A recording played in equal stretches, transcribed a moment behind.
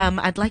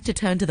I'd like to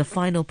turn to the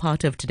final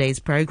part of today's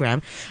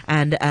program,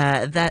 and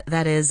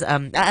that is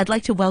I'd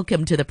like to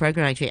welcome to the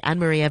program actually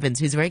Anne-Marie Evans,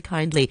 who's very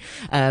kindly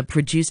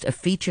produced a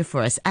feature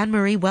for us.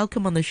 Anne-Marie,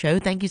 welcome on the show.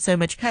 Thank you so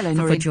much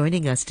for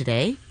joining us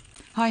today.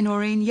 Hi,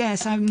 Noreen.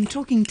 Yes, I'm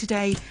talking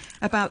today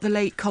about the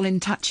late Colin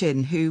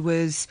Touchin, who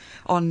was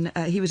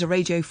he was a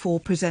Radio 4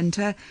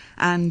 presenter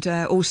and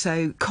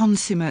also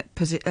consummate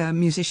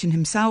musician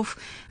himself,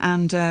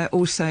 and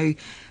also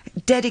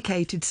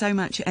dedicated so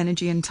much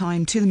energy and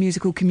time to the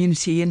musical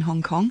community in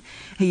Hong Kong.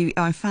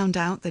 I found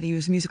out that he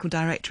was musical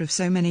director of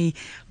so many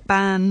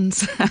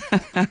bands,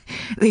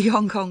 the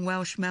Hong Kong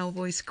Welsh Male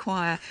Voice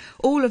Choir,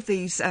 all of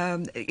these,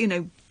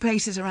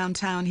 places around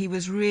town. He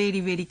was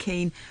really, really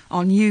keen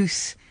on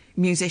youth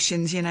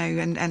musicians,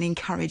 and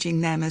encouraging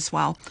them as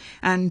well.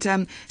 And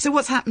so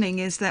what's happening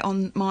is that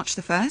on March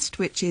the 1st,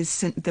 which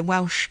is the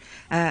Welsh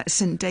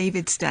St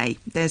David's Day,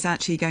 there's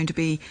actually going to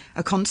be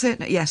a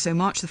concert. So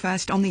March the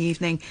 1st on the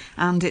evening,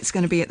 and it's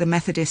going to be at the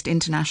Methodist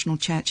International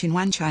Church in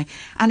Wan Chai.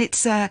 And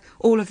it's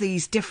all of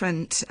these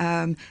different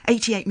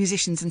 88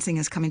 musicians and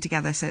singers coming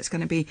together. So it's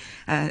going to be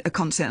a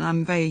concert, and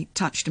I'm very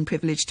touched and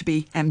privileged to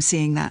be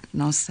emceeing that,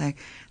 Noz. So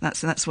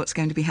that's what's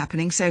going to be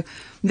happening. So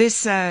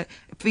this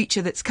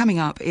feature that's coming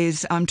up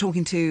is I'm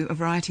talking to a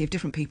variety of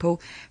different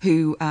people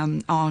who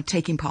are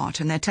taking part,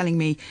 and they're telling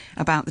me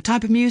about the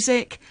type of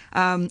music,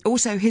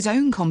 also his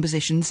own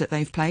compositions that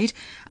they've played,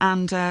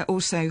 and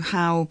also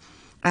how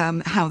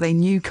they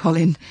knew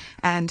Colin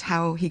and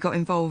how he got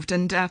involved.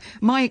 And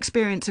my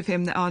experience of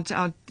him,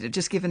 I'll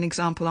just give an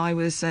example. I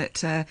was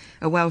at a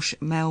Welsh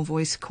Male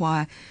Voice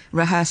Choir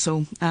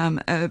rehearsal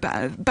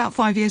about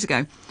 5 years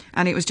ago,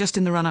 and it was just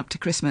in the run-up to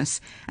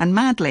Christmas. And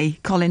madly,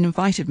 Colin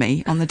invited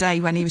me on the day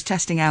when he was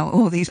testing out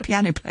all these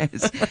piano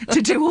players to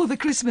do all the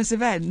Christmas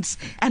events.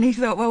 And he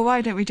thought, well,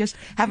 why don't we just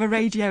have a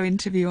radio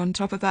interview on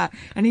top of that?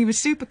 And he was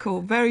super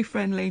cool, very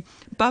friendly,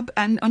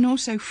 and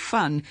also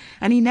fun.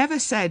 And he never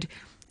said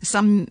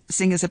some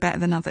singers are better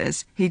than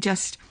others. He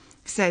just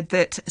said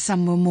that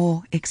some were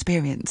more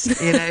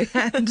experienced,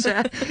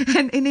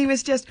 and he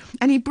was just,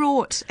 and he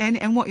brought,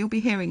 and what you'll be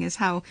hearing is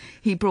how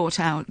he brought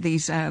out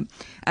these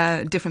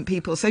different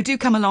people. So do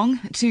come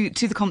along to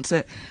the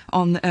concert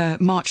on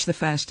March the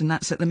 1st, and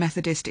that's at the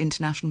Methodist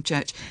International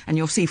Church, and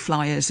you'll see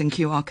flyers and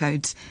QR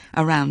codes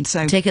around.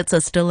 So tickets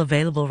are still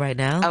available right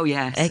now? Oh,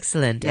 yes.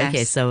 Excellent. Yes.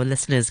 Okay, so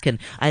listeners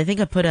I think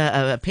I put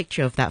a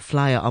picture of that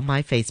flyer on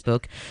my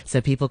Facebook,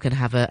 so people can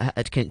have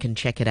can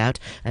check it out.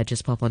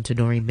 Just pop onto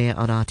Noreen Mayer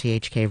on RTHK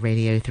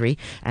Radio 3,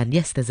 and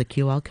yes, there's a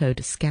QR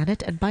code. Scan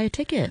it and buy a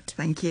ticket.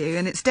 Thank you.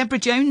 And it's Deborah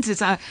Jones is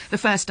the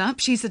first up.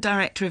 She's the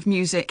Director of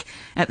Music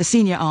at the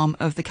senior arm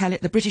of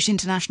the British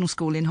International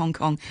School in Hong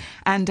Kong,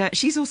 and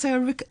she's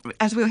also,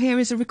 as we'll hear,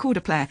 is a recorder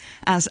player,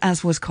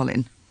 as was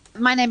Colin.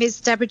 My name is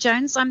Deborah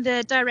Jones. I'm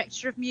the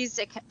Director of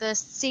Music at the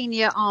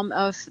senior arm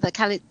of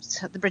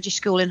the British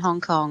School in Hong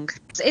Kong.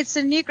 It's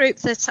a new group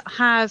that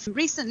have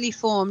recently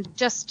formed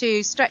just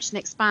to stretch and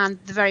expand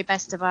the very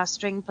best of our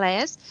string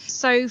players.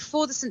 So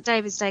for the St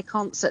David's Day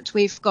concert,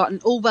 we've got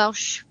an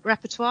all-Welsh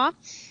repertoire.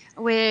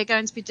 We're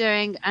going to be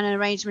doing an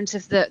arrangement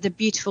of the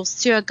beautiful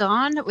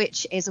Suagarn,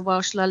 which is a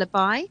Welsh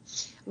lullaby,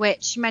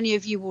 which many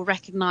of you will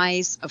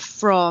recognise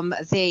from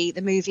the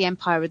movie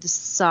Empire of the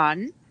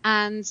Sun.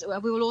 And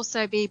we will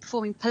also be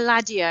performing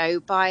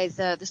Palladio by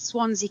the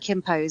Swansea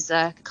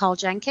composer Carl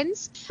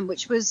Jenkins,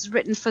 which was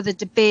written for the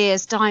De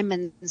Beers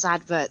Diamonds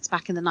adverts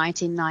back in the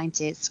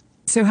 1990s.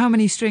 So how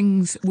many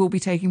strings will be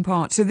taking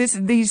part? So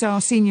these are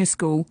senior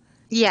school?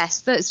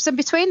 Yes, so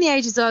between the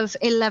ages of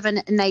 11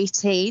 and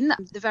 18,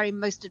 the very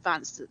most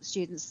advanced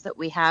students that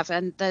we have,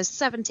 and there's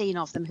 17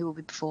 of them who will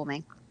be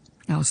performing.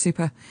 Oh,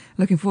 super.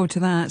 Looking forward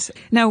to that.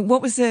 Now,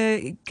 what was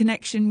the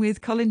connection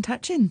with Colin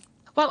Touchin?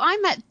 Well, I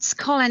met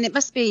Colin, it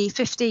must be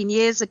 15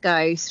 years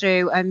ago,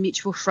 through a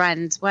mutual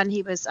friend when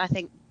he was, I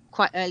think,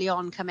 quite early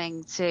on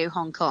coming to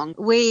Hong Kong.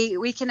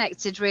 We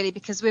connected really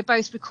because we're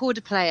both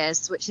recorder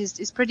players, which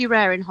is pretty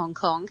rare in Hong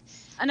Kong.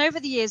 And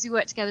over the years, we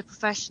worked together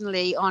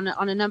professionally on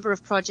a number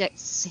of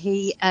projects.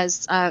 He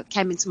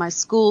came into my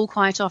school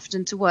quite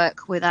often to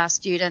work with our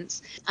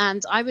students.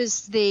 And I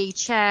was the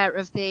chair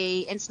of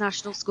the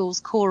International Schools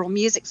Choral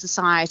Music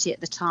Society at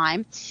the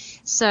time.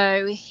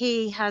 So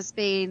he has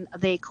been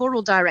the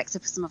choral director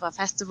for some of our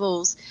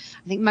festivals,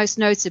 I think most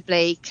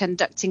notably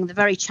conducting the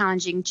very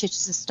challenging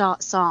Chichester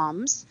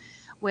Psalms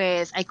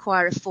with a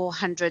choir of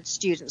 400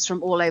 students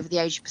from all over the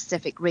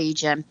Asia-Pacific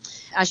region.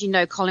 As you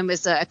know, Colin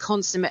was a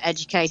consummate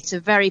educator,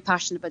 very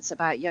passionate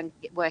about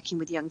working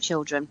with young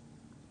children.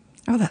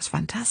 Oh, that's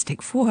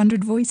fantastic.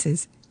 400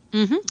 voices.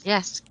 Mm-hmm,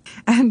 yes.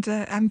 And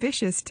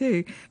ambitious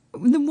too.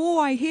 The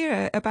more I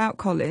hear about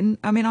Colin,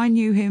 I mean, I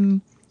knew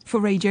him for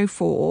Radio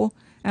 4,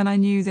 and I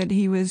knew that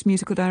he was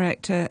musical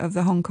director of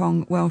the Hong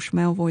Kong Welsh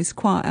Male Voice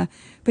Choir,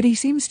 but he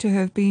seems to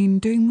have been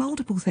doing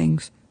multiple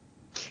things.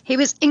 He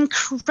was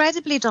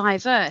incredibly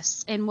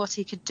diverse in what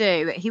he could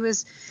do. He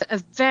was a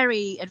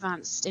very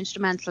advanced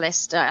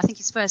instrumentalist. I think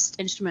his first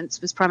instrument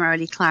was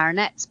primarily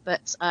clarinet,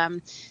 but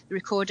the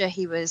recorder,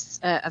 he was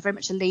very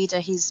much a leader.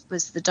 He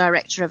was the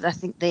director of, I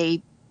think,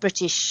 the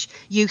British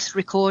Youth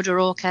Recorder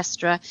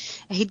Orchestra.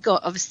 He'd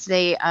got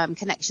obviously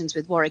connections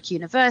with Warwick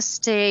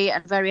University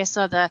and various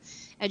other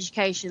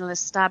educational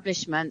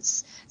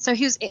establishments. So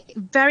he was a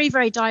very,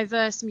 very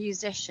diverse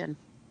musician.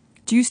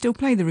 Do you still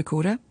play the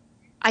recorder?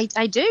 I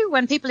do.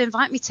 When people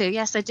invite me to,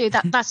 yes, I do.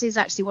 That is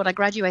actually what I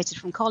graduated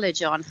from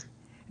college on.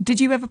 Did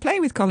you ever play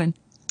with Colin?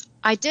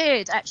 I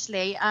did,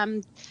 actually.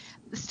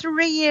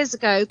 3 years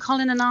ago,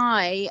 Colin and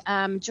I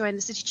joined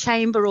the City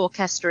Chamber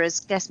Orchestra as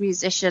guest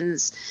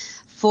musicians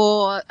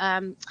for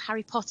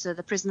Harry Potter,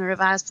 The Prisoner of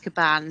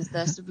Azkaban,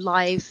 the sort of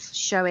live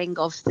showing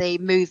of the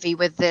movie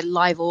with the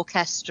live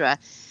orchestra.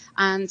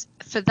 And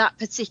for that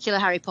particular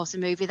Harry Potter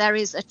movie, there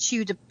is a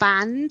Tudor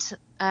band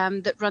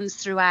that runs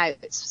throughout.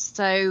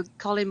 So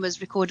Colin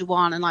was recorder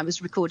 1 and I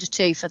was recorder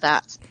 2 for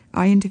that.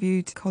 I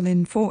interviewed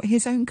Colin for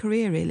his own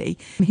career, really.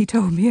 He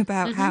told me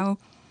about how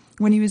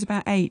when he was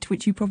about 8,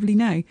 which you probably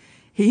know,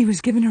 he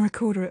was given a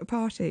recorder at a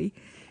party.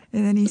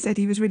 And then he said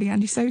he was really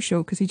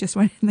antisocial because he just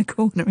went in the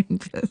corner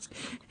and just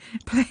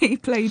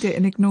played it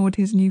and ignored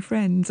his new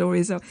friends or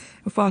his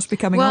fast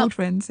becoming old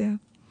friends, yeah.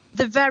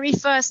 The very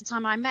first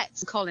time I met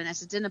Colin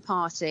at a dinner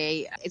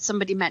party,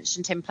 somebody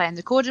mentioned him playing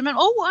the recorder. And I went,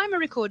 oh, I'm a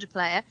recorder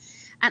player.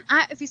 And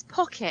out of his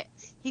pocket,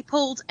 he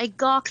pulled a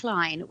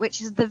Garkline, which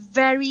is the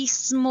very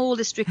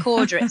smallest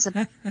recorder. It's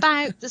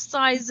about the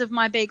size of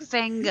my big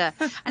finger.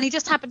 And he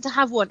just happened to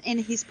have one in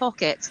his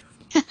pocket.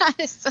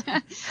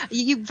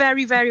 You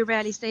very, very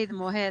rarely see them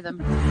or hear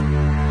them.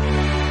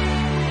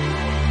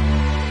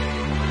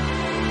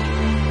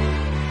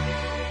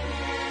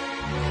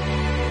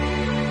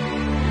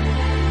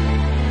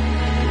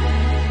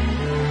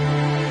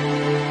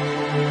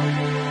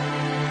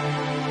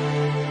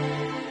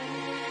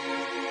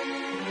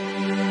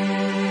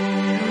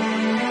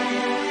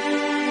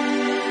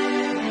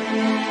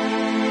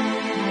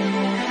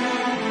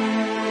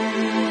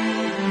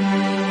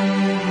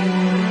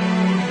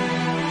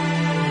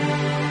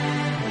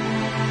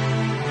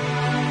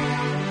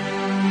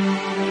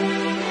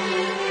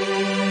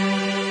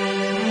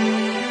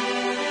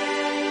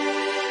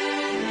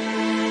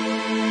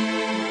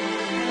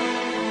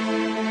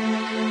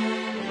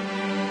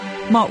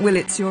 Mark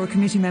Willits, you're a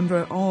committee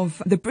member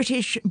of the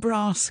British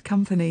Brass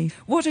Company.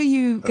 What are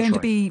you going to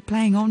be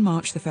playing on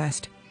March the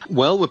 1st?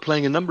 Well, we're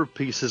playing a number of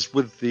pieces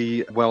with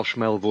the Welsh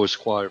Male Voice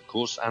Choir, of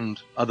course,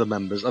 and other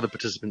members, other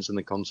participants in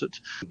the concert.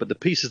 But the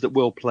pieces that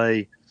we'll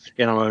play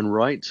in our own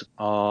right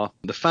are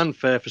the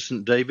Fanfare for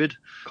St David,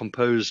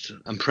 composed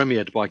and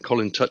premiered by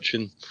Colin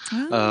Touchin.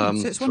 So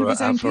it's one of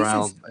his own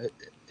pieces.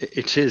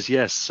 It is,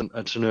 yes.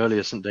 It's an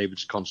earlier St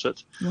David's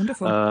concert.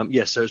 Wonderful.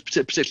 Yes, so it's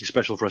particularly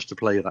special for us to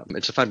play that.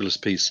 It's a fabulous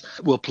piece.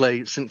 We'll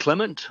play St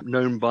Clement,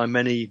 known by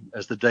many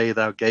as The Day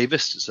Thou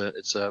Gavest.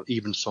 It's a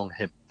evensong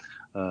hymn.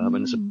 And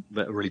it's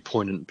a really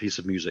poignant piece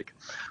of music.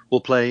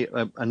 We'll play,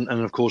 and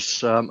of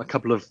course, a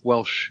couple of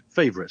Welsh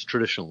favourites,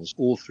 traditionals,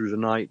 All Through the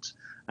Night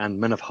and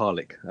Men of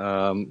Harlech,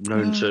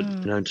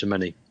 known to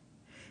many.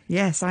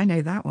 Yes, I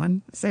know that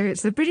one. So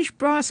it's the British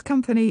Brass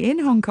Company in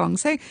Hong Kong.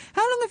 So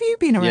how long have you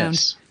been around?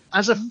 Yes.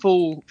 As a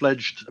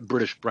full-fledged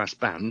British brass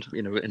band,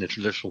 in a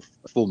traditional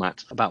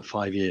format, about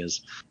 5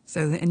 years.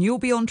 So, and you'll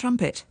be on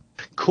trumpet?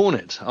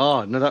 Cornet.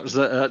 No, that was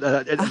a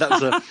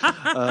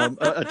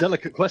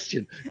delicate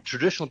question.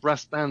 Traditional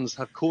brass bands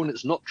have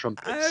cornets, not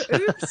trumpets.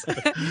 Oops.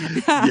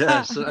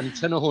 Yes, and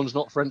tenor horns,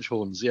 not French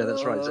horns. Yeah,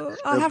 that's right.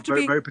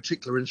 They're very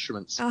particular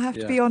instruments. I'll have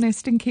to be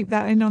honest and keep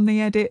that in on the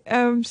edit.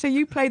 So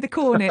you play the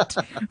cornet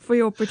for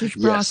your British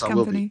Brass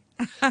Company.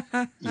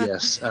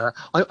 Yes,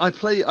 I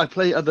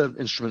play other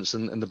instruments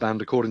in the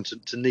band according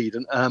to need,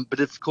 but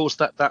of course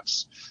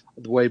that's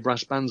the way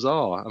brass bands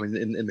are. I mean,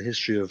 in the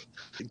history of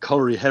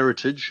colliery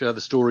heritage, the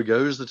story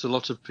goes that a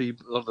lot of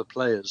the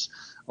players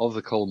of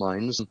the coal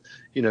mines,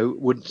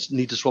 would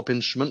need to swap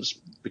instruments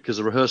because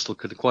a rehearsal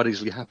could quite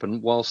easily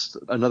happen whilst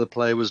another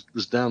player was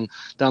down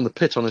the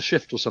pit on a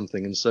shift or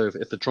something. And so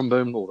if the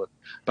trombone or the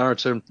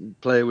baritone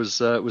player was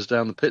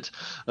down the pit,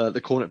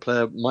 the cornet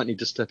player might need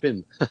to step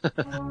in.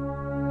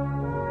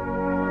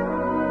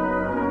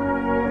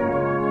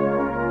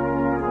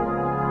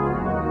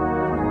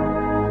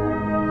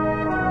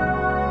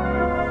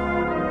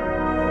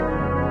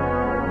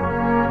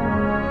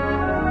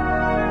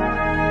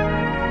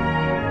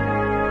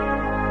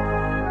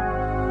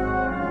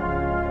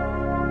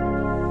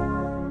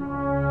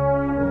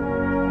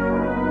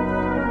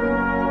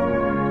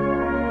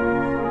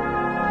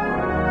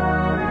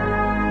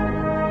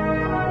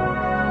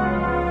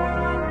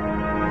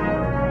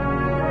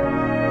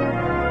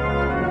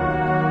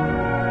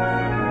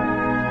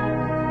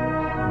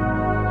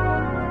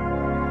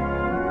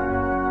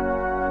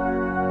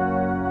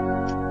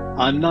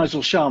 I'm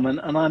Nigel Sharman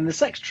and I'm the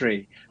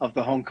secretary of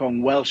the Hong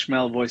Kong Welsh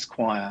Male Voice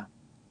Choir.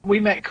 We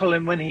met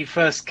Colin when he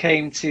first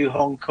came to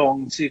Hong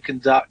Kong to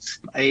conduct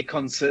a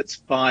concert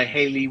by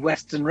Hayley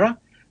Westenra.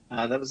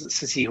 That was at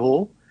City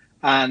Hall.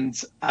 And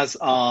as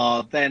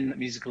our then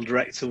musical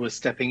director was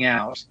stepping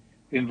out,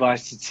 we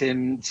invited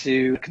him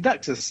to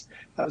conduct us.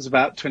 That was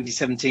about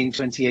 2017,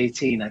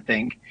 2018, I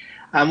think.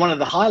 And one of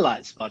the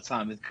highlights of our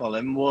time with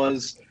Colin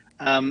was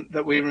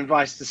that we were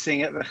invited to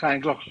sing at the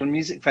Llangollen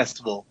Music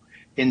Festival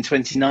in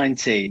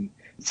 2019.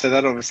 So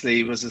that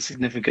obviously was a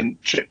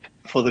significant trip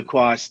for the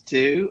choir to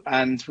do,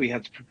 and we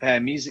had to prepare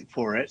music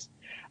for it.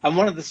 And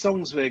one of the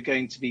songs we're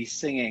going to be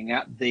singing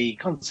at the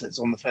concerts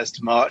on the 1st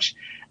of March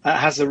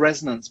has a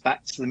resonance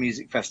back to the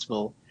music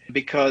festival,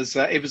 because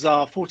it was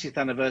our 40th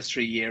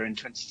anniversary year in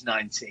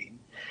 2019.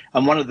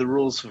 And one of the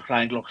rules for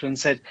Llangollen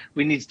said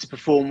we needed to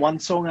perform one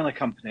song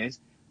unaccompanied,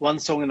 one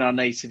song in our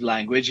native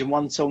language, and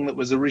one song that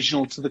was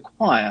original to the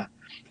choir.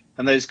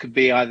 And those could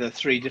be either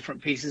 3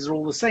 different pieces or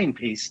all the same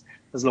piece,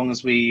 as long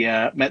as we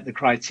met the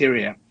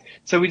criteria.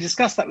 So we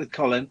discussed that with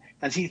Colin,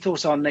 and he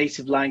thought our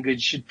native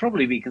language should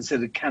probably be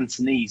considered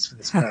Cantonese for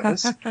this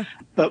purpose.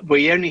 But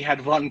we only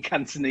had one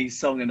Cantonese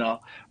song in our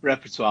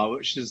repertoire,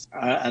 which is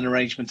an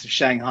arrangement of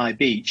Shanghai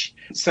Beach.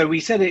 So we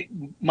said it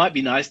might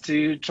be nice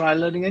to try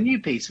learning a new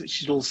piece, which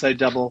should also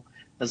double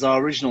as our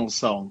original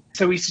song.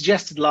 So we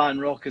suggested Lion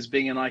Rock as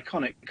being an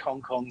iconic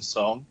Hong Kong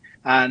song,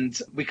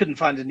 and we couldn't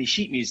find any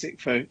sheet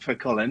music for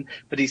Colin,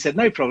 but he said,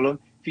 no problem.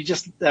 If you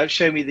just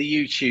show me the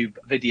YouTube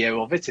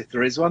video of it, if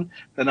there is one,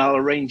 then I'll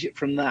arrange it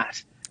from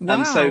that. Wow.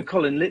 And so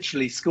Colin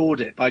literally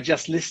scored it by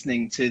just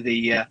listening to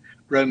the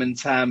Roman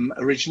Tam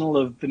original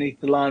of Beneath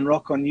the Lion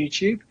Rock on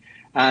YouTube,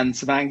 and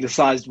some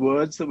anglicised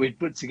words that we'd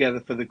put together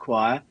for the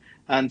choir.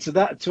 And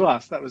to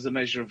us, that was a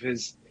measure of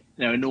his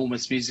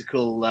enormous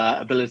musical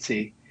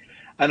ability.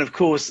 And of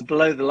course,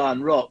 Below the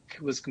Lion Rock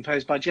was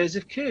composed by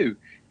Joseph Koo,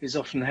 who's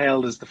often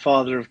hailed as the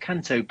father of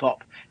canto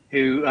pop,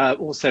 who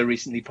also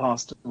recently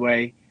passed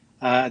away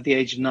at the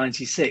age of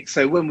 96.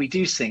 So when we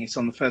do sing it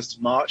on the 1st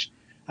of March,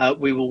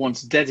 we will want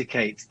to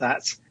dedicate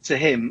that to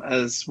him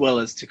as well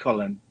as to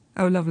Colin.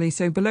 Oh, lovely.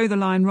 So Below the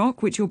Lion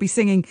Rock, which you'll be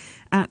singing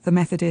at the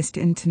Methodist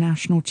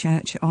International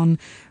Church on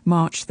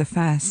March the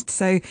 1st.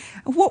 So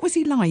what was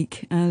he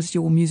like as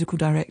your musical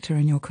director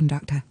and your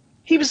conductor?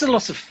 He was a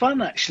lot of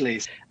fun,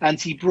 actually, and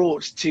he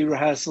brought to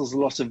rehearsals a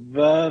lot of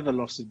verve, a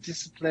lot of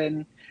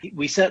discipline.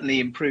 We certainly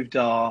improved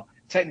our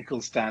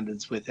technical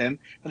standards with him.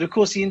 And of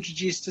course, he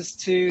introduced us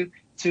to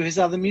his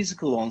other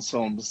musical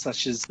ensembles,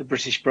 such as the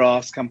British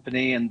Brass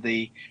Company and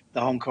the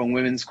Hong Kong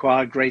Women's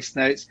Choir, Grace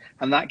Notes.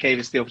 And that gave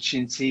us the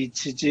opportunity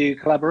to do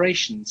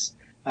collaborations,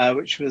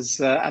 which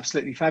was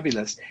absolutely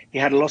fabulous. He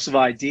had a lot of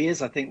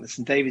ideas. I think the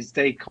St. David's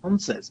Day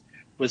concert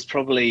was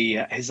probably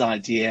his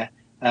idea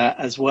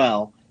as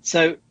well.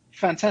 So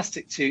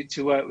fantastic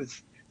to work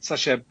with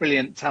such a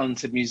brilliant,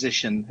 talented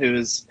musician who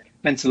has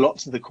meant a lot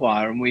to the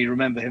choir, and we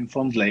remember him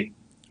fondly.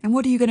 And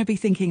what are you going to be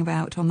thinking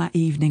about on that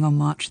evening on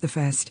March the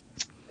 1st?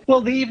 Well,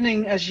 the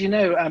evening, as you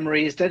know,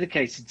 Anne-Marie, is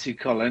dedicated to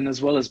Colin,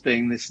 as well as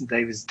being the St.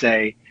 David's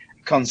Day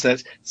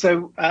concert.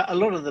 So a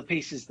lot of the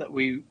pieces that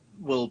we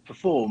will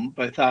perform,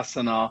 both us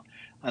and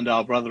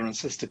our brother and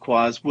sister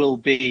choirs, will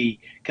be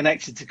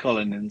connected to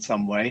Colin in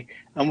some way,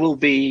 and we'll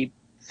be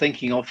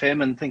thinking of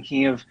him and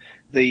thinking of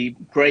the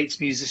great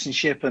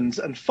musicianship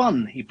and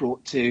fun he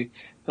brought to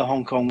the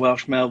Hong Kong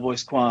Welsh Male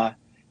Voice Choir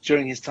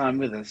during his time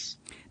with us.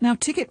 Now,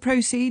 ticket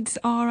proceeds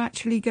are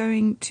actually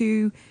going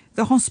to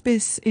the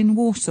hospice in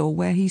Warsaw,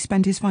 where he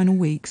spent his final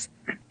weeks.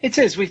 It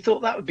is. We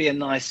thought that would be a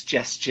nice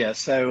gesture.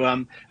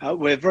 So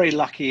we're very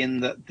lucky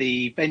in that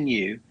the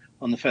venue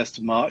on the 1st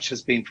of March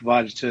has been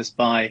provided to us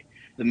by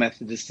the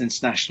Methodist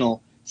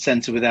International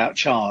Centre without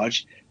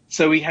charge.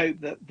 So we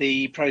hope that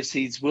the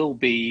proceeds will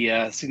be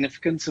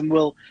significant and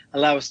will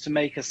allow us to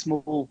make a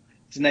small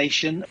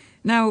donation.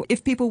 Now,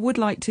 if people would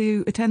like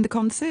to attend the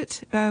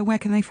concert, where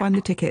can they find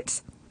the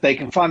tickets? They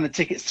can find the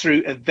tickets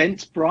through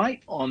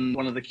Eventbrite on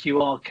one of the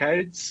QR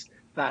codes.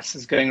 That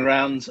is going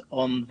around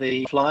on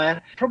the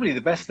flyer. Probably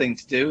the best thing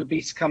to do would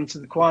be to come to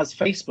the choir's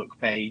Facebook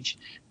page,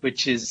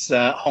 which is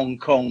Hong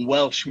Kong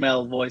Welsh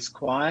Male Voice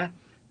Choir.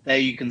 There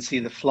you can see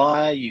the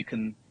flyer, you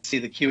can see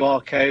the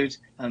QR code,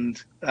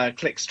 and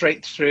click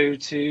straight through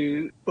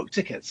to book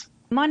tickets.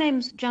 My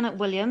name's Janet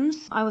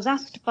Williams. I was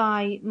asked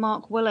by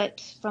Mark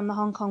Willett from the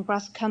Hong Kong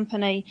Brass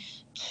Company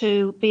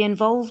to be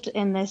involved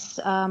in this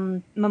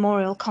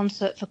memorial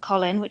concert for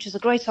Colin, which is a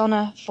great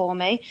honour for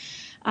me.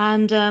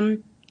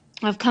 And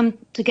I've come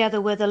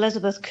together with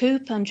Elizabeth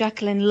Coop and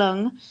Jacqueline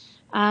Lung,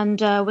 and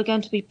we're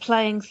going to be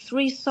playing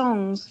 3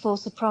 songs for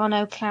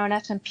soprano,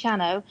 clarinet and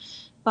piano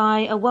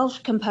by a Welsh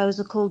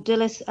composer called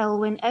Dilys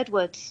Elwyn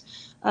Edwards,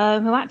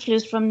 who actually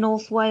is from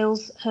North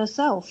Wales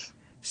herself.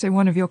 So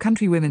one of your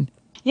countrywomen.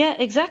 Yeah,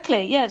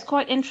 exactly. Yeah, it's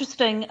quite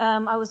interesting.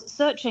 I was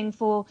searching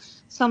for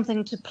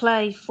something to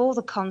play for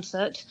the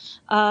concert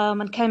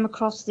and came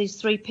across these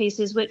 3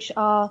 pieces, which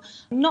are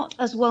not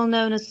as well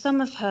known as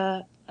some of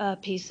her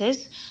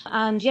pieces.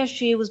 And yes,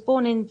 she was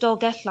born in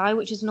Dolgellau,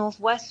 which is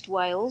northwest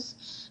Wales,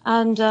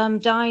 and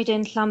died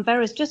in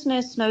Llanberis, just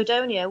near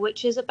Snowdonia,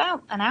 which is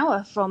about an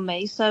hour from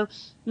me, so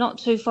not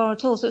too far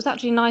at all. So it's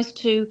actually nice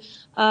to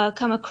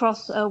come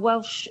across a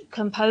Welsh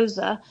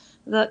composer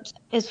that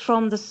is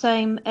from the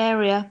same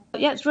area. But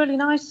yeah, it's really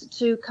nice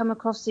to come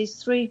across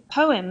these 3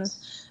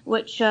 poems,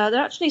 which they're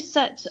actually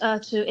set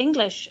to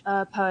English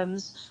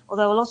poems,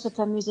 although a lot of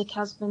her music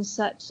has been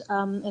set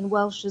in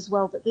Welsh as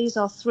well. But these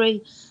are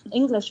 3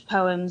 English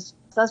poems.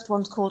 First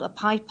one's called A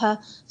Piper,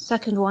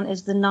 second one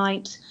is The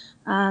Night,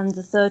 and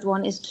the third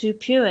one is Two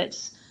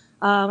Puets.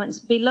 It's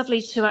been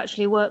lovely to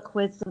actually work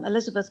with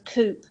Elizabeth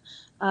Coop,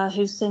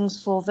 who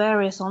sings for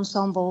various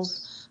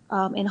ensembles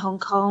in Hong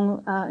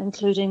Kong,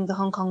 including the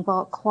Hong Kong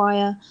Bark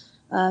Choir,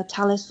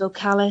 Talis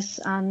Vocalis,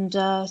 and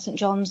St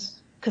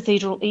John's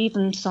Cathedral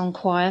Evensong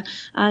Choir,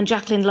 and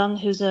Jacqueline Lung,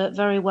 who's a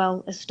very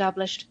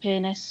well-established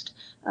pianist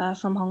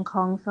from Hong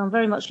Kong. So I'm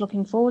very much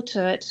looking forward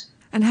to it.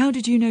 And how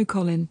did you know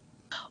Colin?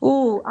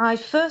 Oh, I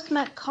first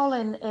met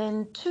Colin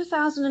in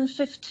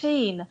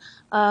 2015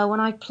 when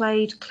I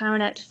played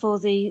clarinet for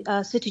the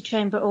City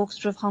Chamber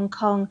Orchestra of Hong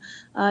Kong.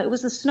 It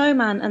was The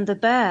Snowman and the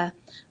Bear,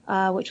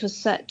 which was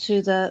set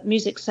to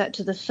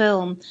the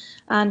film.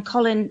 And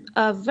Colin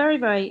very,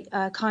 very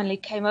kindly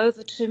came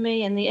over to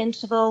me in the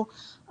interval,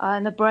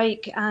 in the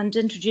break, and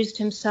introduced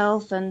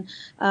himself and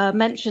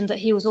mentioned that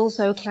he was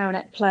also a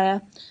clarinet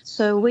player.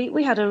 So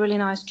we had a really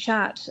nice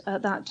chat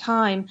at that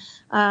time.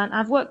 And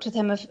I've worked with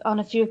him on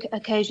a few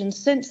occasions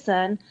since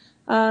then.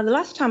 The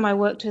last time I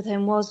worked with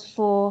him was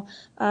for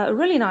a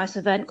really nice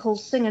event called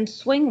Sing and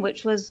Swing,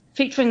 which was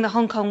featuring the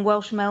Hong Kong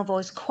Welsh Male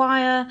Voice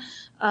Choir,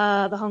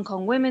 the Hong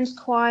Kong Women's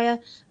Choir,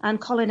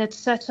 and Colin had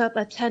set up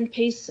a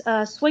 10-piece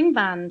swing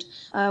band,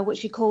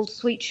 which he called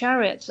Sweet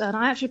Chariot. And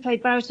I actually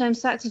played baritone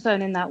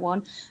saxophone in that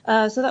one.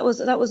 So that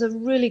was a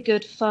really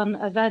good, fun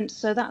event.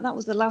 So that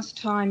was the last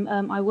time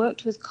I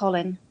worked with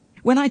Colin.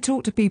 When I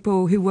talk to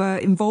people who were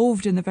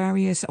involved in the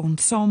various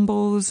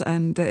ensembles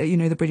and,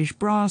 the British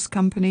Brass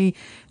Company,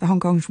 the Hong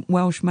Kong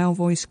Welsh Male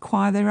Voice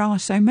Choir, there are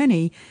so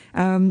many,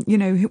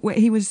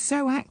 he was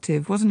so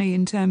active, wasn't he,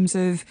 in terms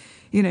of,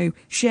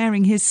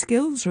 sharing his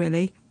skills,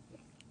 really?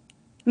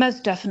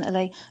 Most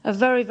definitely. A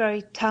very,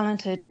 very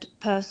talented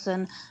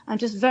person and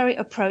just very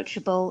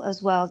approachable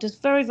as well.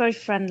 Just very, very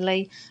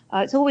friendly.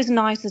 It's always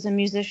nice as a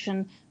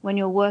musician when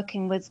you're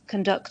working with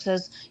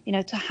conductors,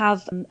 to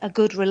have a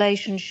good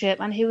relationship.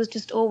 And he was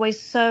just always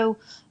so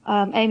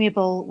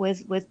amiable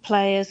with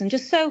players and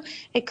just so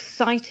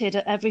excited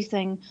at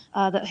everything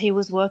that he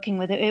was working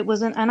with. It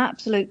was an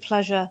absolute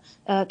pleasure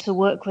to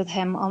work with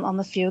him on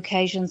the few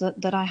occasions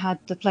that I had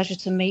the pleasure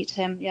to meet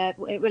him. Yeah,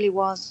 it really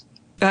was.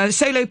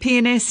 Solo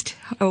pianist,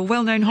 or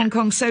well-known Hong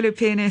Kong solo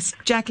pianist,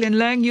 Jacqueline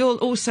Leung, you'll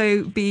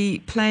also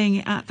be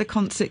playing at the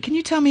concert. Can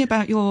you tell me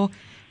about your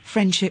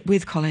friendship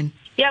with Colin?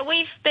 Yeah,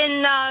 we've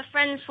been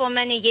friends for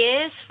many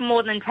years,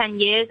 more than 10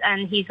 years,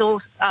 and he's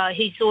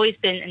always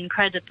been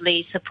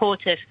incredibly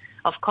supportive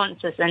of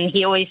concerts, and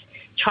he always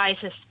tries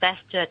his best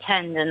to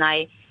attend. And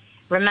I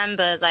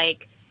remember,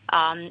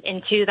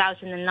 in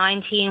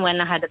 2019,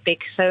 when I had a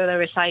big solo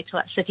recital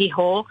at City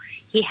Hall,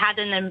 he had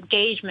an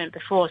engagement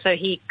before, so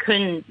he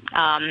couldn't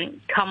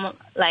come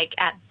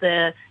at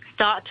the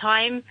start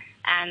time,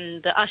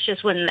 and the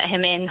ushers wouldn't let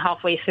him in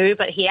halfway through.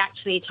 But he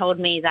actually told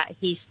me that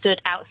he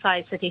stood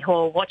outside City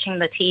Hall watching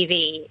the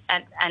TV,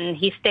 and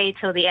he stayed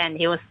till the end.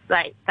 He was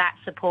that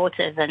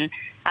supportive, and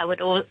I would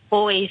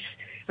always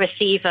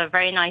receive a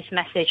very nice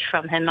message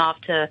from him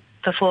after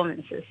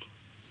performances.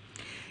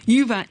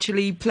 You've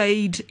actually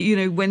played,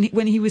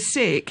 when he was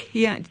sick.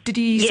 Did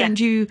he send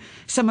you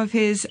some of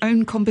his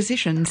own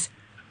compositions?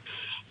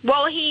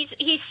 Well, he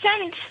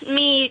sent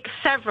me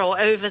several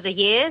over the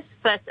years,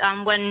 but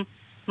when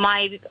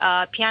my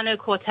piano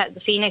quartet,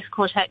 the Phoenix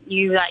Quartet,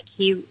 knew that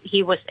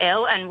he was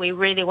ill, and we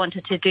really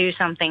wanted to do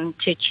something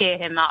to cheer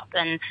him up,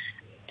 and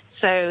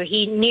so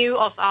he knew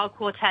of our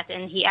quartet,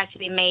 and he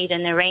actually made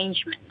an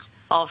arrangement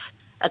of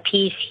a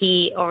piece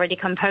he already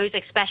composed,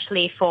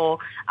 especially for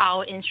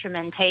our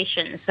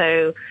instrumentation.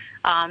 So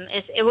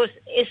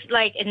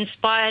it's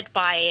inspired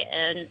by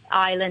an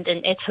island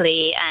in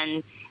Italy,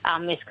 and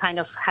it kind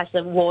of has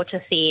a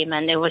water theme,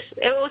 and it was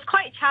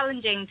quite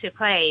challenging to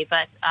play,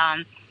 but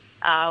I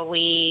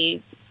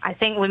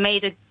think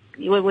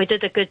we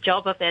did a good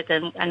job of it,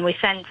 and we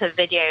sent a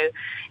video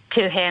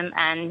to him,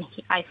 and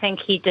I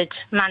think he did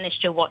manage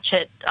to watch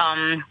it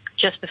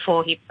just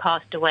before he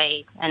passed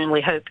away, and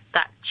we hope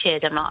that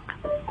cheered him up.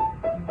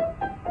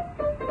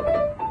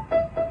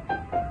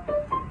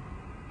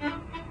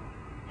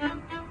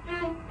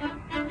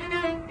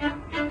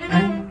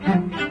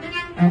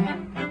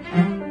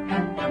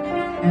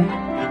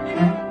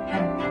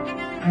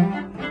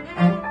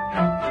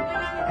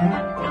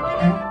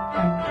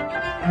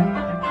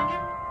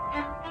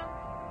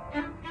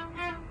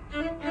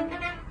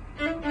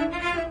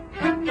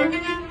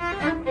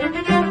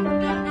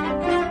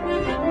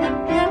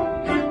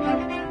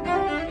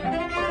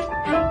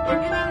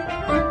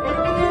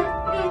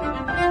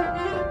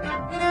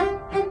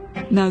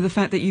 Now, the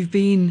fact that you've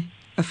been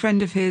a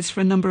friend of his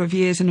for a number of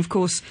years and, of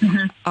course,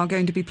 are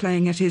going to be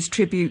playing at his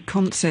tribute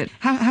concert,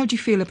 how do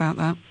you feel about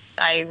that?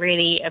 I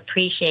really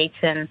appreciate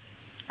him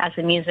as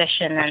a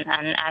musician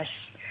and as,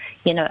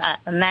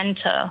 a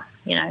mentor,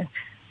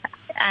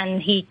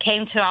 And he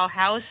came to our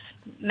house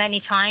many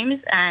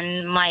times,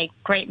 and my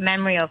great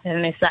memory of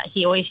him is that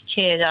he always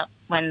cheered up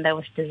when there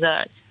was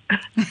dessert.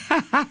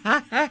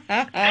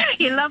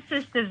 He loves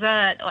his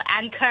dessert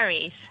and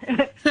curries.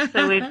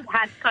 So we've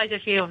had quite a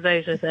few of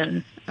those with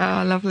him.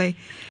 Oh, lovely.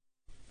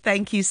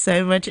 Thank you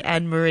so much,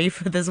 Anne-Marie,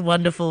 for this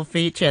wonderful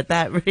feature.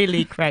 That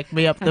really cracked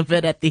me up the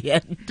bit at the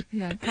end.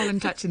 Yeah, Colin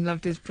Touchin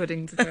loved his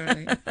puddings,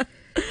 apparently.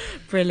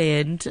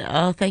 Brilliant.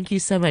 Oh, thank you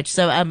so much.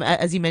 So,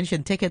 as you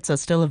mentioned, tickets are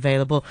still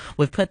available.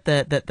 We've put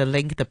the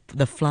link,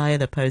 the flyer,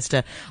 the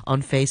poster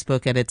on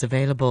Facebook, and it's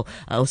available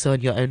also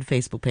on your own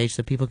Facebook page,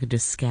 so people can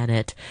just scan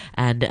it.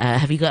 And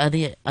have you got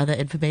other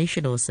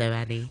information also,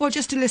 Annie? Well,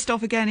 just to list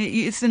off again,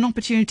 it's an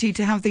opportunity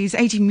to have these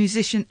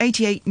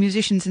 88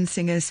 musicians and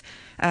singers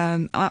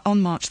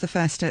on March the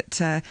 1st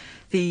at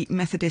the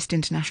Methodist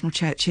International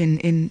Church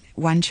in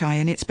Wan Chai.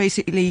 And it's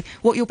basically,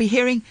 what you'll be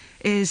hearing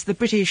is the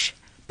British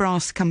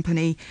Brass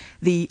Company,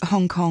 the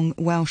Hong Kong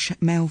Welsh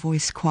Male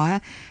Voice Choir,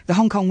 the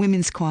Hong Kong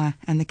Women's Choir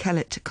and the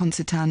Kellet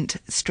Concertant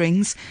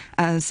Strings,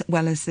 as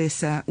well as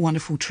this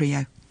wonderful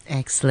trio.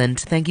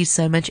 Excellent. Thank you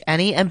so much,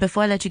 Annie. And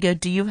before I let you go,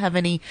 do you have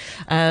any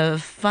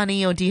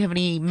funny or do you have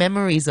any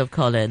memories of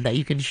Colin that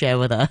you can share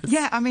with us?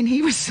 Yeah, I mean,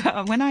 he was,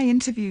 when I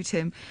interviewed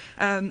him,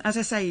 as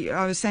I say,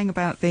 I was saying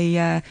about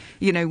the,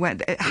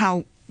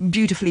 how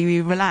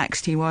beautifully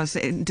relaxed he was,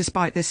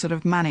 despite this sort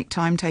of manic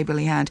timetable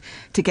he had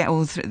to get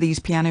all these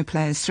piano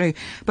players through.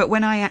 But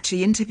when I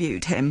actually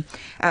interviewed him,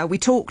 we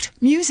talked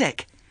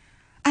music.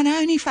 And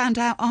I only found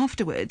out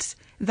afterwards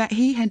that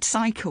he had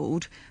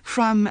cycled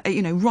from,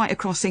 right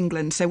across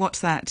England. So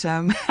what's that?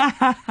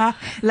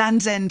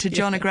 Land's End to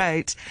John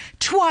O'Groats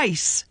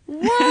twice.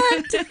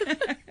 What?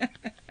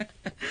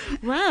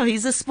 Wow,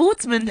 he's a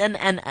sportsman and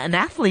an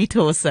athlete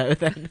also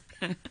then.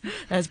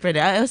 That's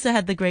brilliant. I also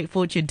had the great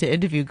fortune to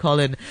interview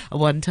Colin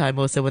one time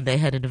also when they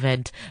had an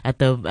event at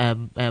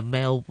the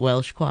male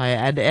Welsh choir,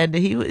 and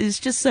he was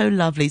just so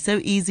lovely,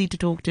 so easy to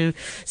talk to,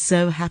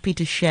 so happy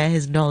to share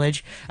his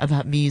knowledge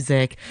about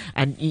music.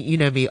 And you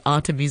know me,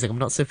 art and music I'm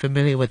not so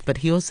familiar with, but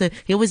he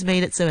always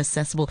made it so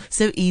accessible,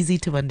 so easy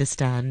to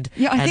understand.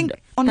 Yeah, I think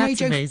on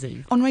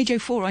amazing. On Radio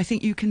 4 I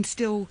think you can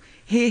still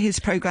hear his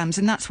programmes,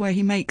 and that's where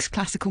he makes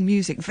classical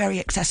music very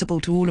accessible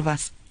to all of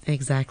us.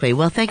 Exactly.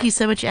 Well, thank you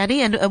so much,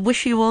 Annie, and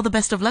wish you all the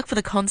best of luck for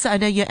the concert. I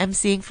know you're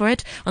emceeing for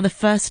it on the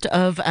 1st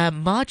of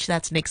March.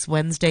 That's next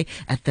Wednesday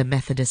at the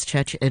Methodist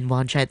Church in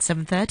Wan Chai at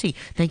 7:30.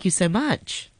 Thank you so much.